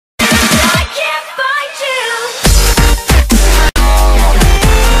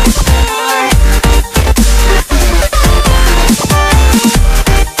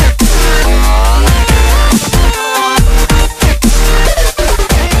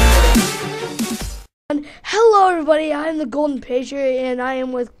everybody, I'm the Golden Patriot, and I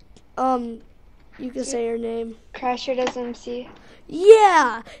am with, you can say your name. Patriot MC.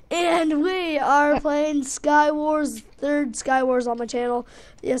 Yeah, and we are playing Sky Wars, third Sky Wars on my channel.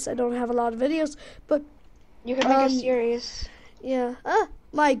 Yes, I don't have a lot of videos, but you can make a series. Yeah.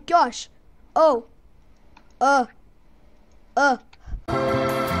 My gosh. Oh.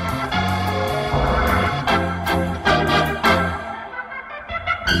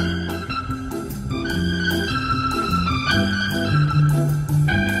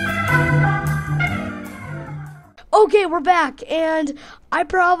 Okay, we're back, and I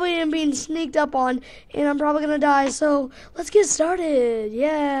probably am being sneaked up on, and I'm probably gonna die, so let's get started.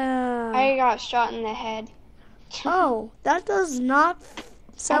 Yeah. I got shot in the head. Oh, that does not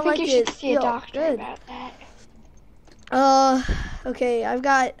sound like it. I think you should see a doctor good. about that. Okay, I've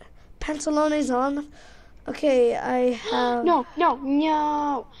got pantalones on. Okay, I have... No,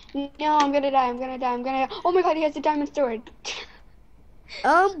 I'm gonna die. Oh my god, he has a diamond sword.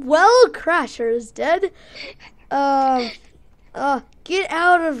 Well, Crasher is dead. Get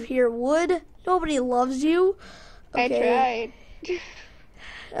out of here, Wood. Nobody loves you. Okay. I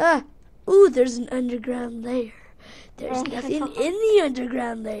tried. Ooh, there's an underground layer. There's nothing in the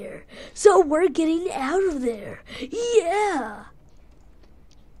underground layer. So we're getting out of there. Yeah.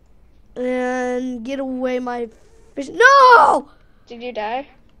 And get away my fish. No! Did you die?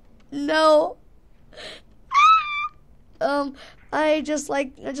 No. I just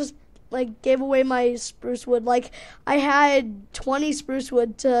gave away my spruce wood. Like, I had 20 spruce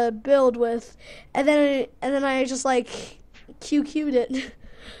wood to build with, and then I just like QQ'd it.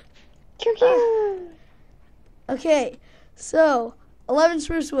 QQ. Okay, so 11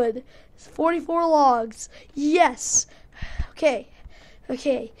 spruce wood, 44 logs. Yes. Okay.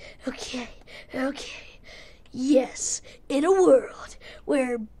 Yes. In a world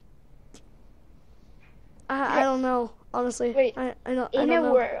where I don't know. Honestly, wait. I don't In know.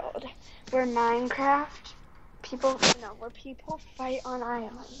 a world where where people fight on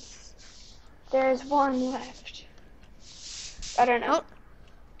islands, there's one left. I don't know. Oh,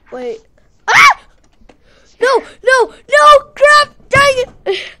 wait. Ah! No! Crap! Dang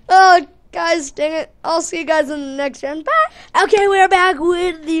it! Guys, dang it! I'll see you guys in the next round. Bye. Okay, we're back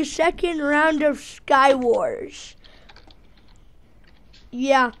with the second round of Sky Wars.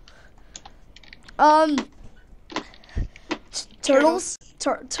 Yeah. Turtles.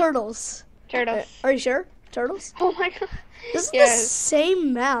 Turtles. Are you sure? Turtles? Oh my god. This is the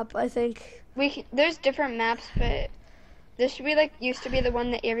same map, I think. There's different maps, but this should be used to be the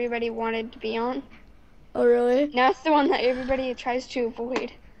one that everybody wanted to be on. Oh, really? Now it's the one that everybody tries to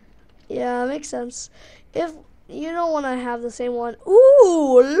avoid. Yeah, makes sense. If you don't want to have the same one.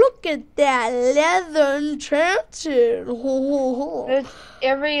 Ooh, look at that leather enchanted. There's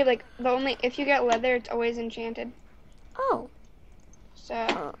if you get leather, it's always enchanted. Oh.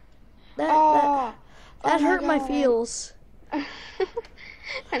 So. That hurt my feels.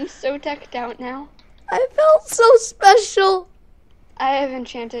 I'm so decked out now. I felt so special. I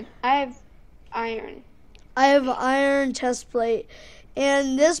have iron. I have iron chest plate,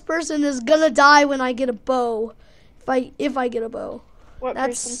 and this person is gonna die when I get a bow. If I get a bow. What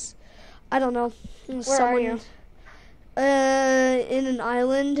person? I don't know. Where are you? In an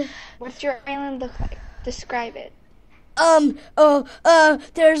island. What's your island look like? Describe it.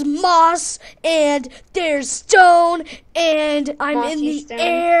 There's moss, and there's stone, and I'm Mossy in the stone.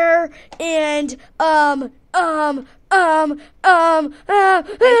 air, and Nice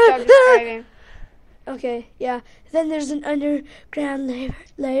job describing. Okay, yeah. Then there's an underground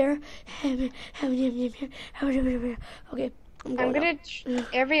layer. Okay, I'm going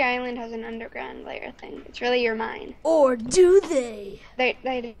Every island has an underground layer thing. It's really your mind. Or do they? They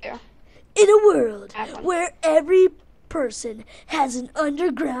do. In a world where every person has an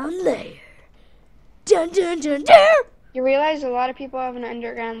underground layer. Dun dun dun dun! You realize a lot of people have an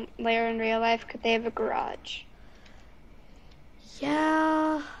underground layer in real life because they have a garage.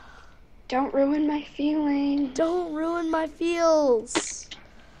 Yeah. Don't ruin my feelings. Don't ruin my feels.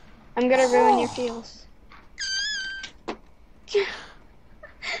 I'm gonna ruin your feels.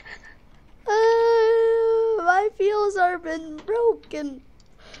 My feels are been broken.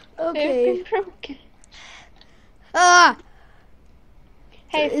 Okay. They've been broken.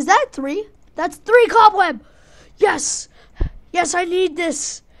 Hey, is that 3? That's 3 cobweb. Yes. Yes, I need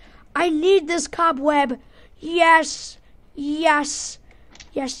this. I need this cobweb. Yes.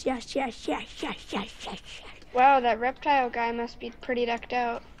 Wow, that reptile guy must be pretty decked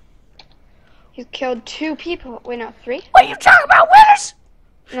out. He's killed 2 people. Wait, no, 3? What are you talking about, winners?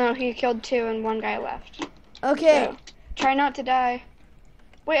 No, he killed 2 and 1 guy left. Okay. So, try not to die.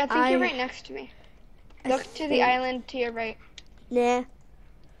 Wait, I think you're right next to me. Look to the island to your right. Nah.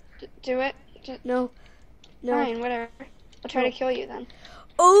 Do it. No. Fine, whatever. I'll try to kill you then.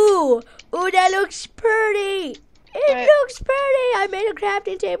 Ooh, that looks pretty. It What? looks pretty. I made a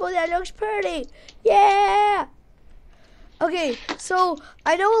crafting table that looks pretty. Yeah. Okay, so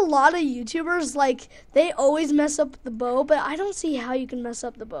I know a lot of YouTubers, like, they always mess up the bow, but I don't see how you can mess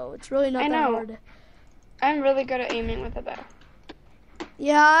up the bow. It's really not that hard. I'm really good at aiming with a bow.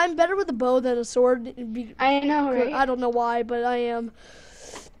 Yeah, I'm better with a bow than a sword. I know, right? I don't know why, but I am.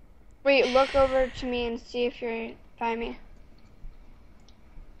 Wait, look over to me and see if you're by me.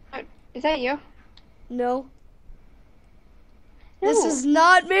 Is that you? No. No. This is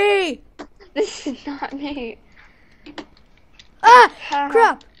not me. This is not me. Ah,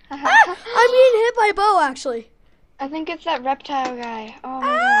 crap. I'm being hit by a bow, actually. I think it's that reptile guy. Oh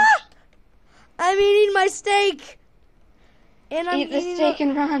my gosh. I'm eating my steak. And I'm Eat the steak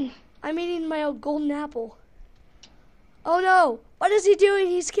and run. I'm eating my golden apple. Oh no. What is he doing?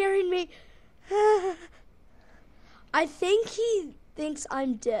 He's scaring me. I think he thinks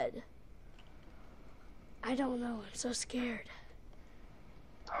I'm dead. I don't know. I'm so scared.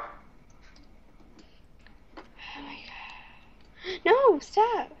 Oh my god. No,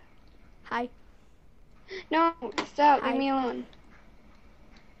 stop. Hi. No, stop. Hi. Leave me alone.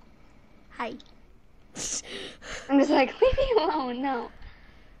 Hi. I'm just like, leave me alone. No.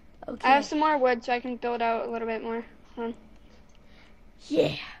 Okay. I have some more wood so I can build out a little bit more. Hold on.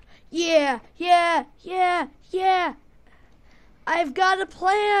 Yeah. I've got a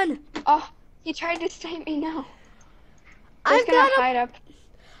plan. Oh, he tried to snipe me now. I've gonna got hide up.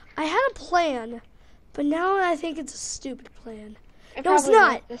 I had a plan, but now I think it's a stupid plan. It No, it's probably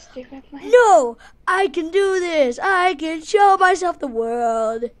not. was the stupid plan. No, I can do this. I can show myself the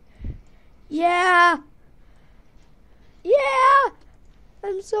world. Yeah.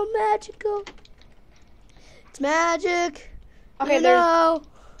 I'm so magical. It's magic. Okay, you know.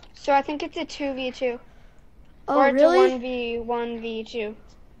 So I think it's a 2v2. Oh, or it's really? a 1v1v2.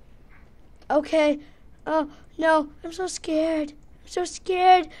 Okay. Oh, no. I'm so scared. I'm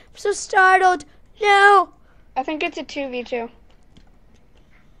so startled. No. I think it's a 2v2.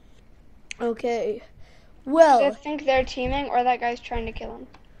 Okay. I Well. think they're teaming or that guy's trying to kill him.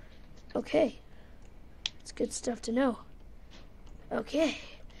 Okay. It's good stuff to know. Okay.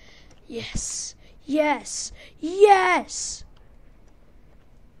 Yes.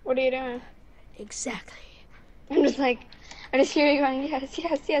 What are you doing? Exactly. I'm just like, I just hear you going,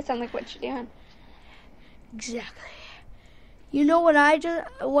 yes. I'm like, what you doing? Exactly. You know what I'm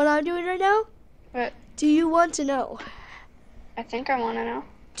doing right now? What? Do you want to know? I think I want to know.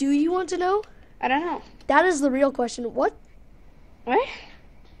 Do you want to know? I don't know. That is the real question. What? What?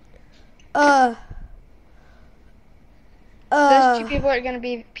 Those two people are going to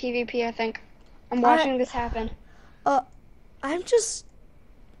be PvP, I think. I'm watching this happen. I'm just...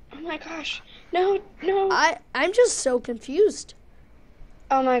 Oh my gosh. No. I'm just so confused.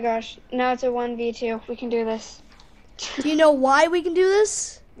 Oh my gosh. Now it's a 1v2. We can do this. Do you know why we can do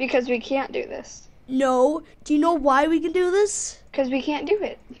this? Because we can't do this. No. Do you know why we can do this? Because we can't do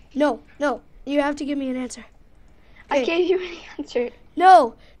it. No. You have to give me an answer. I gave you an answer.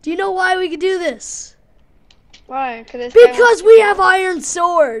 No. Do you know why we can do this? Why? Because we have iron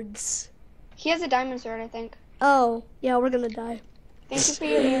swords. He has a diamond sword, I think. Oh, yeah, we're gonna die. Thank you for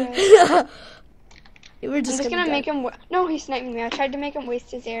your arrows. We're just I'm just gonna die. make him. No, he's sniping me. I tried to make him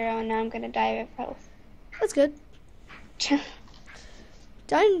waste his arrow, and now I'm gonna die of health. That's good.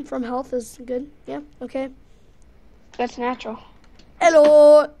 Dying from health is good. Yeah, okay. That's natural.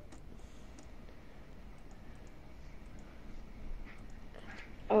 Hello.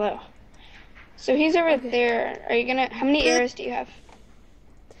 Hello. So he's over there. Are you gonna? How many arrows do you have?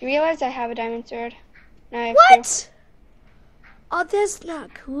 You realize I have a diamond sword? Now I have What? Oh, that's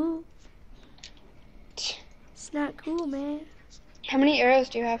not cool. It's not cool, man. How many arrows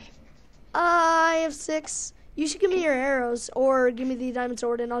do you have? I have 6. You should give me your arrows, or give me the diamond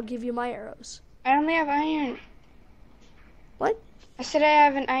sword, and I'll give you my arrows. I only have iron. What? I said I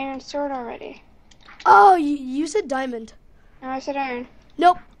have an iron sword already. Oh, you said diamond. No, I said iron.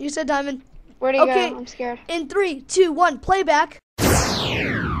 Nope, you said diamond. Where do you Okay. go? I'm scared. In 3, 2, 1, playback.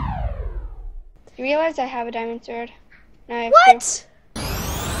 You realize I have a diamond sword? Now I have What?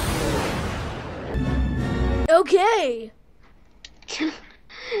 Okay. two.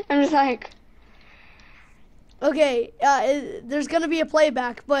 I'm just like, Okay, there's gonna be a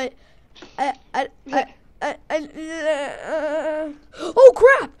playback, but oh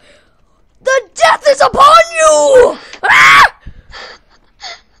crap! The death is upon you! Ah!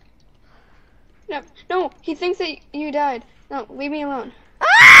 no, he thinks that you died. No, leave me alone.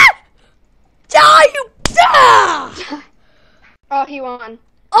 Ah! Die, you Ah! Oh, he won.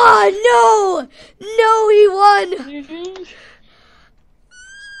 Oh, no! No, he won!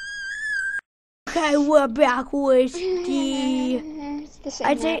 Okay, we're back with the... It's the same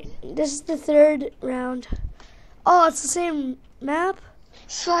I map. think this is the third round. Oh, it's the same map?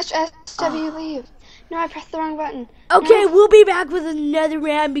 /SW leave. No, I pressed the wrong button. Okay, No. we'll be back with another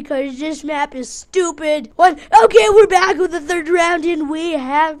round because this map is stupid. One. Okay, we're back with the third round and we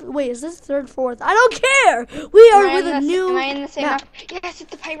have... Wait, is this third, fourth? I don't care! We are with a new Am I in the same map. map? Yes,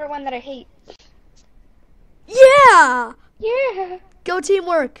 it's the pirate one that I hate. Yeah! Yeah. Go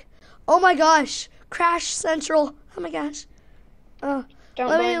teamwork. Oh my gosh. Crash Central. Oh my gosh. Don't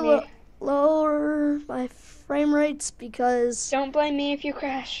Let me blame me. lower my frame rates because... Don't blame me if you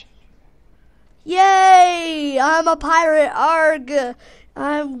crash. Yay! I'm a pirate. Arg!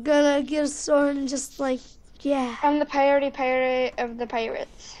 I'm gonna get a sword and just like, yeah. I'm the piratey pirate of the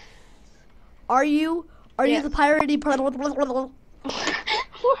pirates. Are you? Are you Yes. the piratey? What?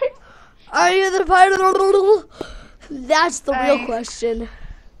 Are you the pirate? That's the real question.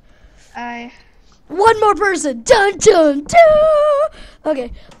 One more person. Dun dun dun.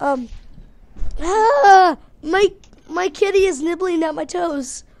 Okay. My kitty is nibbling at my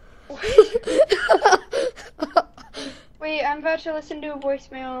toes. Wait, I'm about to listen to a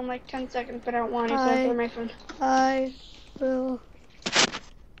voicemail in like 10 seconds, but I don't want to, so I'll throw my phone. I will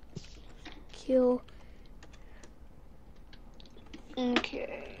kill.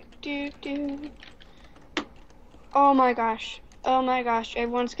 Okay. Do. Oh my gosh. Oh my gosh.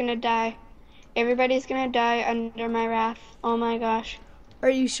 Everyone's gonna die. Everybody's gonna die under my wrath. Oh my gosh. Are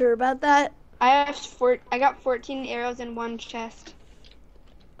you sure about that? I got 14 arrows in one chest.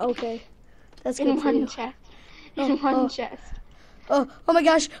 Okay. That's In good for you. one chest. In one chest. Oh my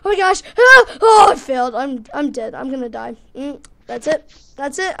gosh. Oh my gosh. Ah! Oh, I failed. I'm dead. I'm gonna die. That's it.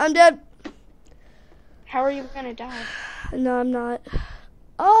 That's it. I'm dead. How are you gonna die? No, I'm not.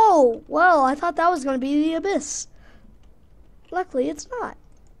 Oh, well, I thought that was gonna be the abyss. Luckily, it's not.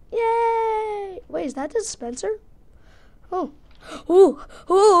 Yay! Wait, is that the dispenser? Oh. Ooh.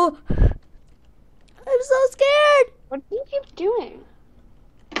 Ooh. I'm so scared. What do you keep doing?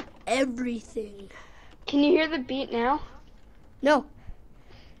 Everything. Can you hear the beat now? No.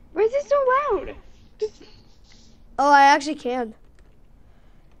 Why is it so loud? Oh, I actually can.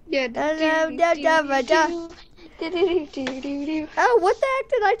 Yeah. Oh, what the heck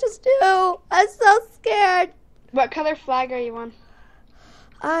did I just do? I'm so scared. What color flag are you on?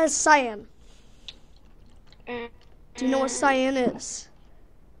 Cyan. Do you know what cyan is?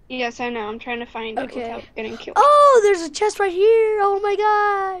 Yes, I know. I'm trying to find it Okay. without getting killed. Oh, there's a chest right here. Oh my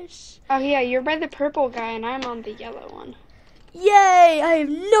gosh. Oh yeah, you're by the purple guy and I'm on the yellow one. Yay! I have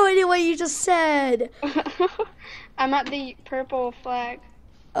no idea what you just said. I'm at the purple flag.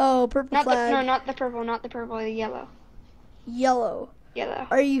 Oh, purple flag. Not the purple, the yellow. Yellow. Yellow.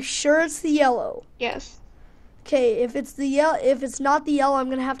 Are you sure it's the yellow? Yes. Okay, if it's not the yellow, I'm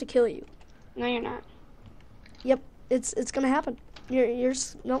gonna have to kill you. No, you're not. Yep, it's gonna happen.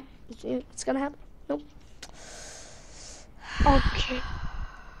 Nope. It's gonna happen. Nope. Okay.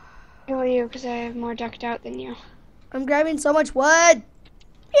 Kill you because I have more decked out than you. I'm grabbing so much wood.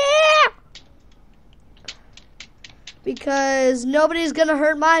 Yeah. Because nobody's gonna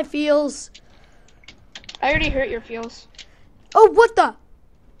hurt my feels. I already hurt your feels. Oh, what the?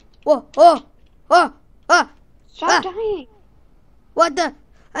 Whoa! Oh! Oh! Ah! Stop dying. What the?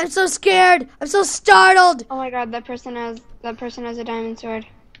 I'm so scared. I'm so startled. Oh my god, that person has a diamond sword.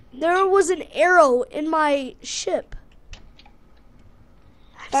 There was an arrow in my ship.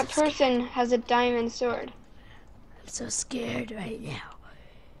 That person has a diamond sword. I'm so scared right now.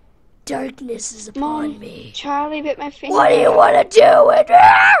 Darkness is upon me. Charlie bit my finger. What do you want to do with me?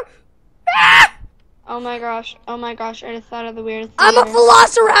 Ah! Oh my gosh, I just thought of the weirdest thing. I'm a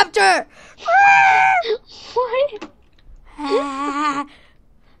velociraptor. What? Ah!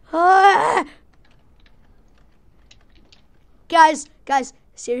 Ah! Guys,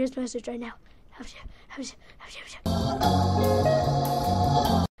 serious message right now. Okay, I was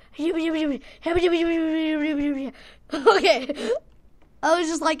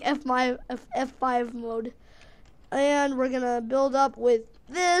just like F5 mode, and we're gonna build up with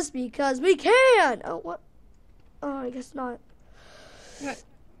this because we can. Oh, what? Oh, I guess not. What?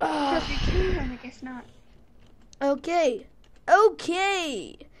 I guess not. Okay.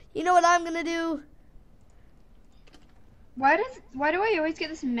 You know what I'm gonna do? Why do I always get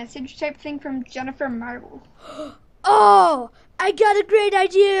this message type thing from Jennifer Marble? Oh, I got a great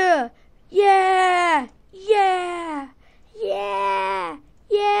idea. Yeah.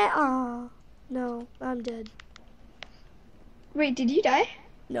 Oh, no, I'm dead. Wait, did you die?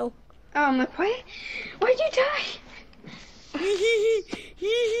 No. Oh, I'm like, what? Why'd you die?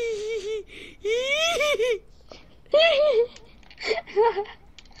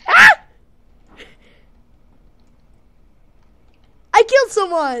 Ah! I killed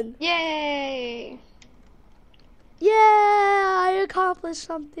someone! Yay! Yeah, I accomplished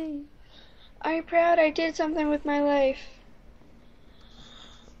something. Are you proud? I did something with my life.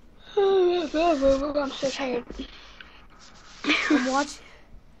 I'm so tired.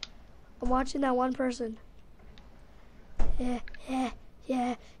 I'm watching that one person. Yeah.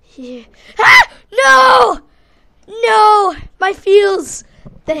 Ah! No! No! My feels,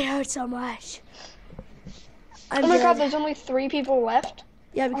 they hurt so much. I'm oh my dead. god, there's only 3 people left?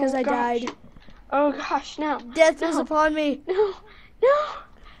 Yeah, because I died. Oh gosh, no. Death is upon me. No.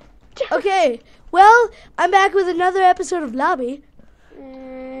 Okay, well, I'm back with another episode of Lobby.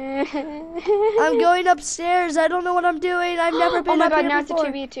 I'm going upstairs. I don't know what I'm doing. I've never been up here before. Oh my god, now it's a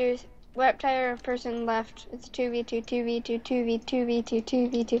 2v2. Reptile person left. It's 2v2, 2v2, 2v2, 2v2,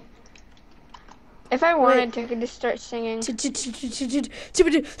 2v2. If I wanted to, I could just start singing. Should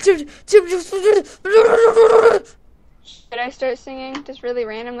I start singing? Just really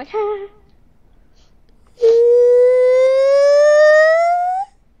random, like,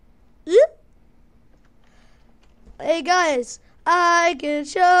 Hey guys, I can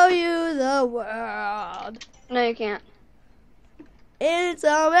show you the world. No, you can't. In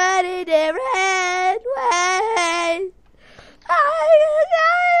so many different ways.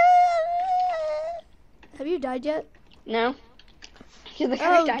 Have you died yet? No.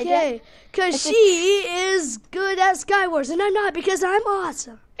 Okay, because she is good at Skywars, and I'm not because I'm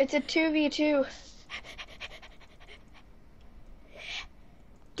awesome. It's a 2v2.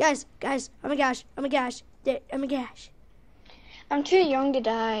 Guys, oh my gosh. I'm too young to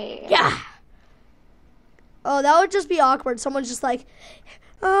die. Yeah. Oh, that would just be awkward. Someone's just like,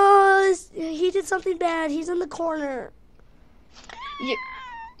 oh, he did something bad. He's in the corner.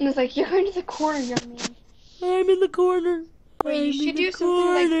 It's like, you're into the corner, young man. I'm in the corner. Wait, you should do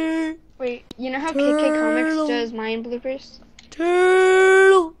something like... Wait, you know how KK Comics does mind bloopers?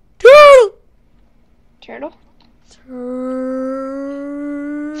 Turtle.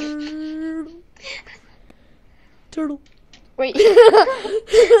 Wait.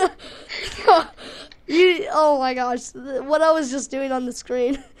 Oh my gosh, what I was just doing on the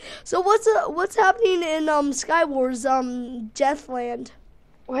screen. So what's happening in Skywars Deathland?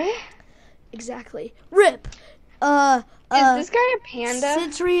 What? Exactly. RIP. Is this guy a panda?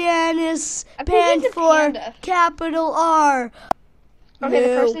 Citrianus Panfor capital R. Okay, the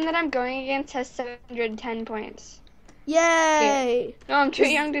person that I'm going against has 710 points. Yay! Yeah. No, I'm too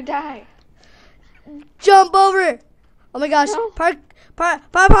young to die. Jump over! Oh my gosh! No.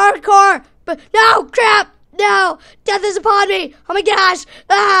 Parkour! But no, crap! No, death is upon me! Oh my gosh!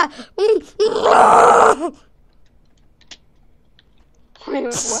 Ah! Wait,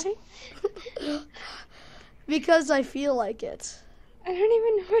 what? Because I feel like it. I don't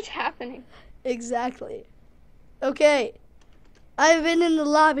even know what's happening. Exactly. Okay. I've been in the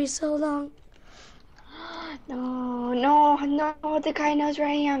lobby so long. No, the guy knows where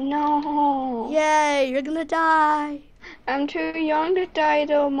I am. No. Yay, you're gonna die. I'm too young to die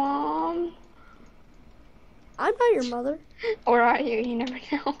though, Mom. I'm not your mother. Or are you? You never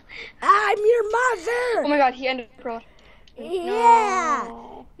know. I'm your mother. Oh my god, he ended Pearl. Yeah.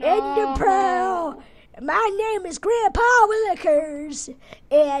 No. Ender Pearl. My name is Grandpa Wilikers,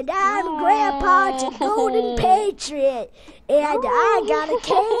 and I'm Grandpa to Golden Patriot, and I got a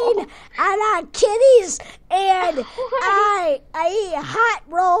cane, I like kitties, and I eat hot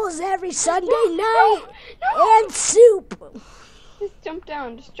rolls every Sunday night, and soup. Just jump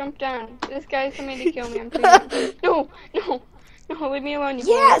down. This guy's coming to kill me. I'm too young. No, leave me alone.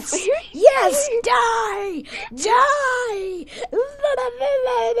 Yes, die.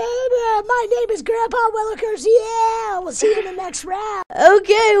 My name is Grandpa Wilikers. Yeah, we'll see you in the next round.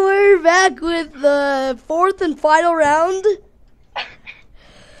 Okay, we're back with the 4th and final round.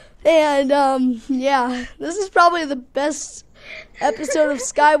 And, yeah, this is probably the best episode of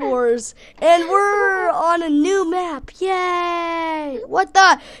Skywars. And we're on a new map. Yay! What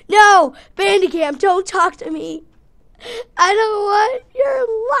the? No! Bandicam, don't talk to me. I don't want your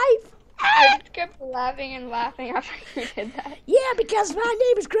life. I just kept laughing after you did that. Yeah, because my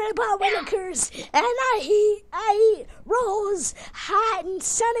name is Grandpa Wilikers, and I eat rolls hot and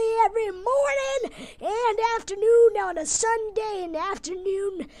sunny every morning and afternoon on a Sunday and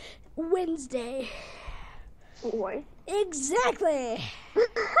afternoon Wednesday. What? Exactly.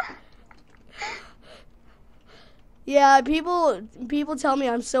 Yeah, people tell me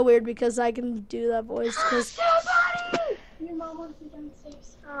I'm so weird because I can do that voice. So funny! mom wants you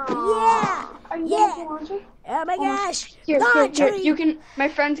downstairs. Yeah. Are you Yeah. going to laundry? Oh my gosh. Here, Laundry. you can. My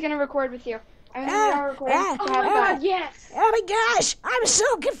friend's gonna record with you. I'm gonna record. Ah, Oh my god, yes. Oh my gosh. I'm so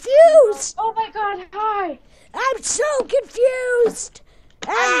confused. Oh my god, hi. I'm so confused.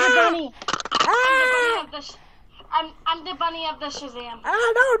 I'm the bunny. Ah, I'm the bunny of the Shazam.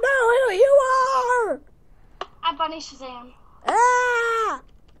 I don't know who you are. I'm Bunny Shazam. Ah,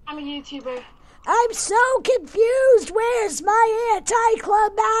 I'm a YouTuber. I'm so confused. Where's my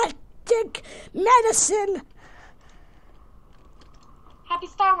anticlimactic medicine? Happy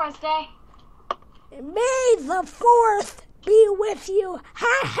Star Wars Day. May the 4th be with you.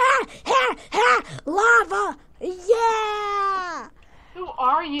 Ha ha ha ha. Lava. Yeah. Who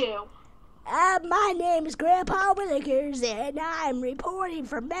are you? My name is Grandpa Wilikers, and I'm reporting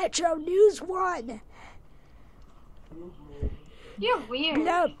for Metro News 1. You're weird.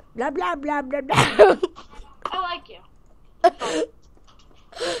 Blah, blah, blah, blah, blah, blah. I like you.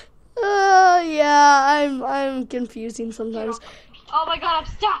 Yeah, I'm confusing sometimes. Oh my god,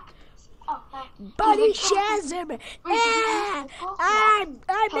 I'm stuck. Oh, hi. BunnyShazam. Yeah,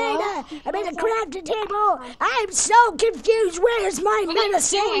 I made a crafting table. I'm so confused. Where's my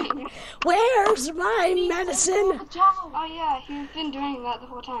medicine? Where's my medicine? Oh yeah, he's been doing that the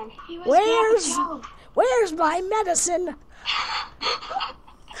whole time. Where's my medicine?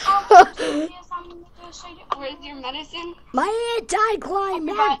 Where's your medicine? My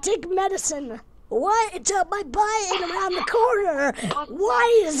anticlimactic medicine. What? It's up my butt and around the corner.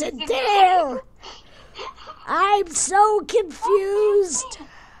 Why is it there? I'm so confused.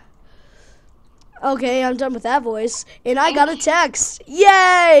 Okay, I'm done with that voice. And I got a text.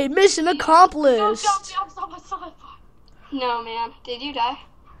 Yay! Mission accomplished. No, man. Did you die?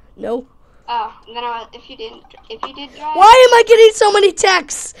 No. Oh, then if you did die, Why am I getting so many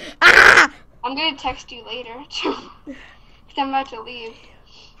texts? Ah! I'm gonna text you later. Cause I'm about to leave.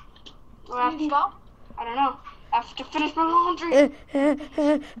 Where you go? I don't know. I have to finish my laundry.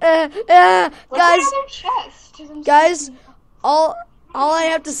 Guys, all I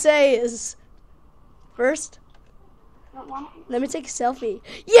have to say is, first, let me take a selfie.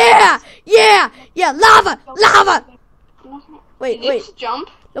 Yeah, lava. Wait. Just jump.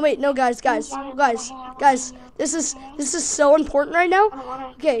 No, wait, no, guys. This is so important right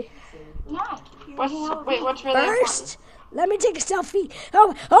now. Okay. What's really First, let me take a selfie.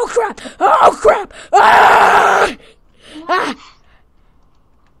 Oh crap! Ah!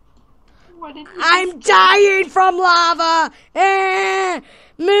 I'm dying from lava.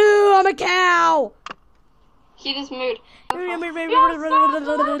 Moo! I'm a cow. He just moved. No,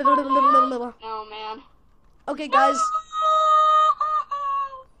 man. Okay, guys.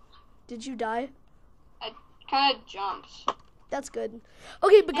 Did you die? I kind of jumped. That's good.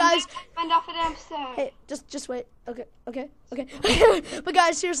 Okay, but guys, End off an episode. hey, just wait. Okay. But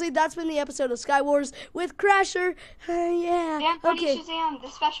guys, seriously, that's been the episode of Sky Wars with Crasher. Yeah. And Okay. BunnyShazam, the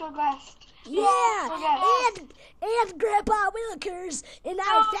special guest. Yeah. And Grandpa Wilikers, and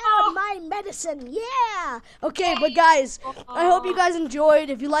I found my medicine. Yeah. Okay, but guys, I hope you guys enjoyed.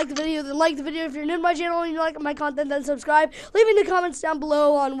 If you liked the video, then like the video. If you're new to my channel and you like my content, then subscribe. Leave in the comments down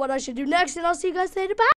below on what I should do next, and I'll see you guys later. Bye.